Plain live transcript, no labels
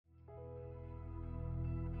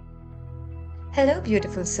Hello,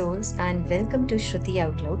 beautiful souls, and welcome to Shruti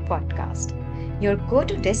Out Loud podcast, your go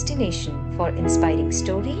to destination for inspiring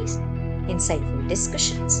stories, insightful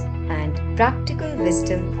discussions, and practical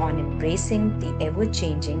wisdom on embracing the ever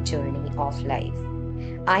changing journey of life.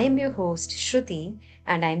 I am your host, Shruti,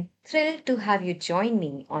 and I'm thrilled to have you join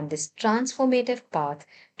me on this transformative path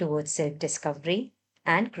towards self discovery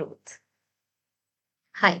and growth.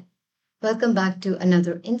 Hi, welcome back to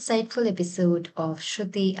another insightful episode of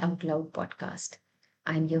Shruti Out Loud podcast.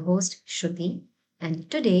 I'm your host, Shruti, and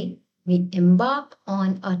today we embark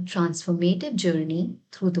on a transformative journey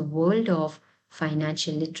through the world of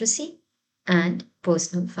financial literacy and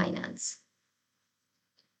personal finance.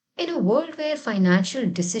 In a world where financial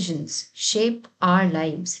decisions shape our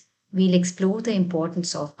lives, we'll explore the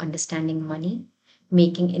importance of understanding money,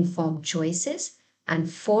 making informed choices, and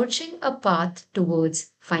forging a path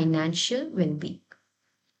towards financial well being.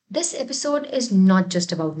 This episode is not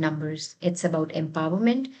just about numbers, it's about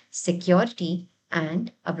empowerment, security,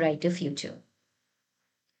 and a brighter future.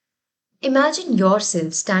 Imagine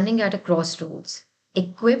yourself standing at a crossroads,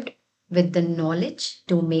 equipped with the knowledge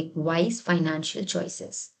to make wise financial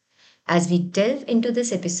choices. As we delve into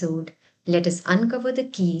this episode, let us uncover the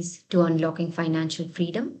keys to unlocking financial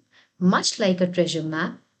freedom, much like a treasure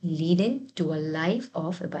map leading to a life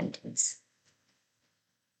of abundance.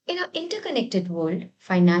 In our interconnected world,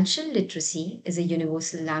 financial literacy is a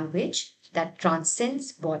universal language that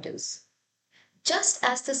transcends borders. Just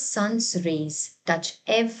as the sun's rays touch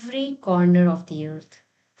every corner of the earth,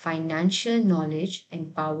 financial knowledge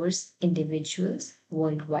empowers individuals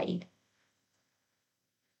worldwide.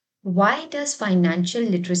 Why does financial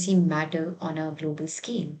literacy matter on a global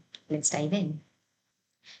scale? Let's dive in.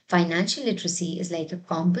 Financial literacy is like a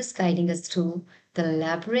compass guiding us through the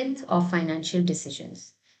labyrinth of financial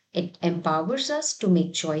decisions. It empowers us to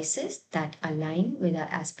make choices that align with our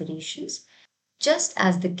aspirations, just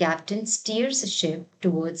as the captain steers a ship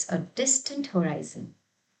towards a distant horizon.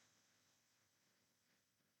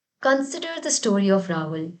 Consider the story of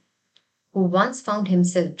Rahul, who once found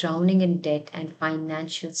himself drowning in debt and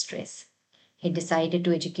financial stress. He decided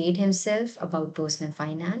to educate himself about personal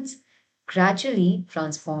finance, gradually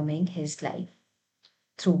transforming his life.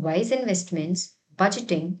 Through wise investments,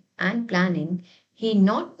 budgeting, and planning, he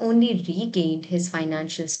not only regained his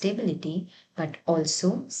financial stability but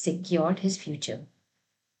also secured his future.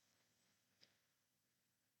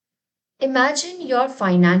 Imagine your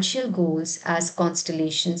financial goals as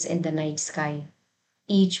constellations in the night sky,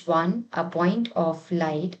 each one a point of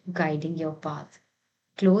light guiding your path.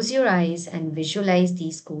 Close your eyes and visualize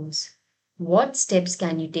these goals. What steps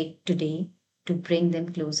can you take today to bring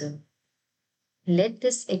them closer? Let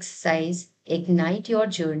this exercise ignite your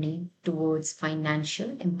journey towards financial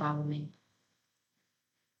empowerment.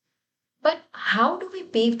 But how do we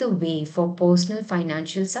pave the way for personal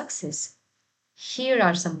financial success? Here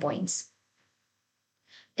are some points.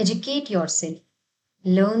 Educate yourself.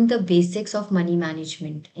 Learn the basics of money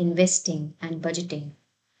management, investing, and budgeting.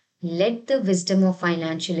 Let the wisdom of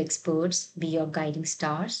financial experts be your guiding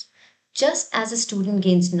stars. Just as a student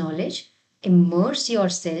gains knowledge, immerse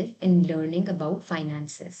yourself in learning about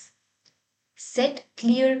finances. Set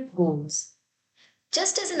clear goals.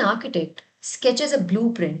 Just as an architect sketches a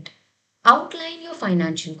blueprint, outline your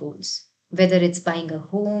financial goals. Whether it's buying a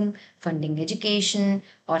home, funding education,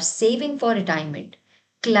 or saving for retirement,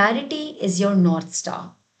 clarity is your North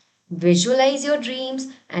Star. Visualize your dreams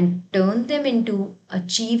and turn them into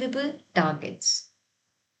achievable targets.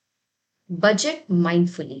 Budget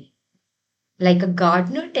mindfully. Like a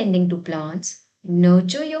gardener tending to plants,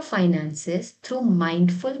 nurture your finances through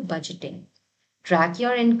mindful budgeting. Track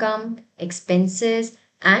your income, expenses,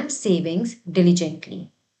 and savings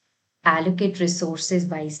diligently. Allocate resources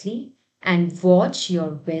wisely and watch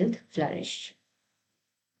your wealth flourish.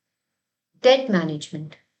 Debt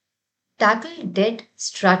management. Tackle debt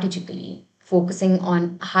strategically, focusing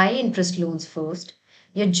on high interest loans first.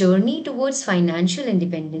 Your journey towards financial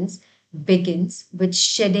independence begins with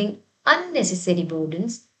shedding unnecessary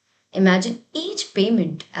burdens. Imagine each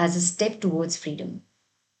payment as a step towards freedom.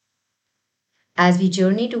 As we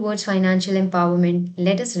journey towards financial empowerment,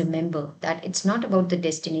 let us remember that it's not about the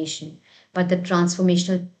destination, but the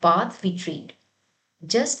transformational path we tread.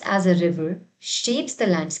 Just as a river shapes the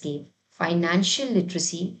landscape, financial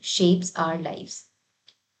literacy shapes our lives.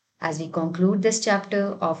 As we conclude this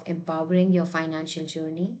chapter of empowering your financial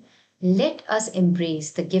journey, let us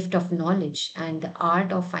embrace the gift of knowledge and the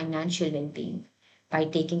art of financial well being. By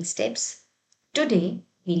taking steps today,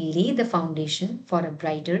 we lay the foundation for a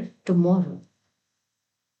brighter tomorrow.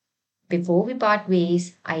 Before we part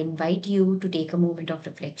ways, I invite you to take a moment of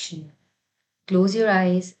reflection. Close your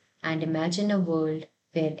eyes, and imagine a world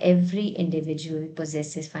where every individual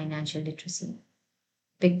possesses financial literacy.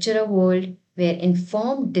 Picture a world where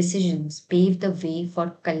informed decisions pave the way for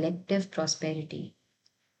collective prosperity.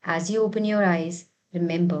 As you open your eyes,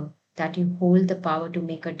 remember that you hold the power to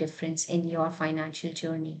make a difference in your financial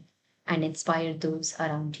journey and inspire those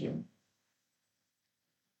around you.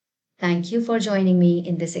 Thank you for joining me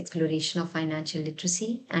in this exploration of financial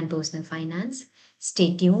literacy and personal finance.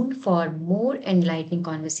 Stay tuned for more enlightening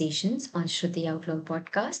conversations on Shruti Outlook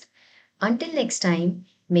podcast. Until next time,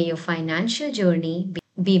 may your financial journey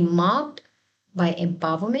be marked by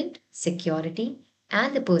empowerment, security,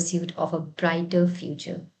 and the pursuit of a brighter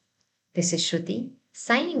future. This is Shruti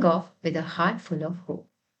signing off with a heart full of hope.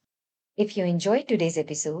 If you enjoyed today's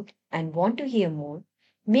episode and want to hear more,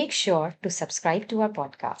 make sure to subscribe to our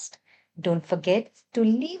podcast. Don't forget to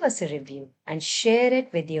leave us a review and share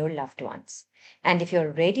it with your loved ones. And if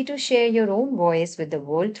you're ready to share your own voice with the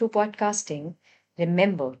world through podcasting,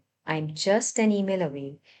 remember, I'm just an email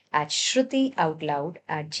away at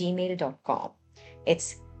shrutioutloud@gmail.com.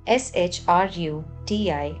 It's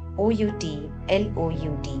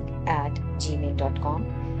shrutioutloud@gmail.com.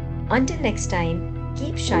 Until next time,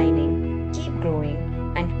 keep shining, keep growing,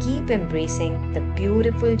 and keep embracing the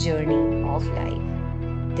beautiful journey of life.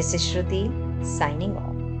 This is Shruti signing off.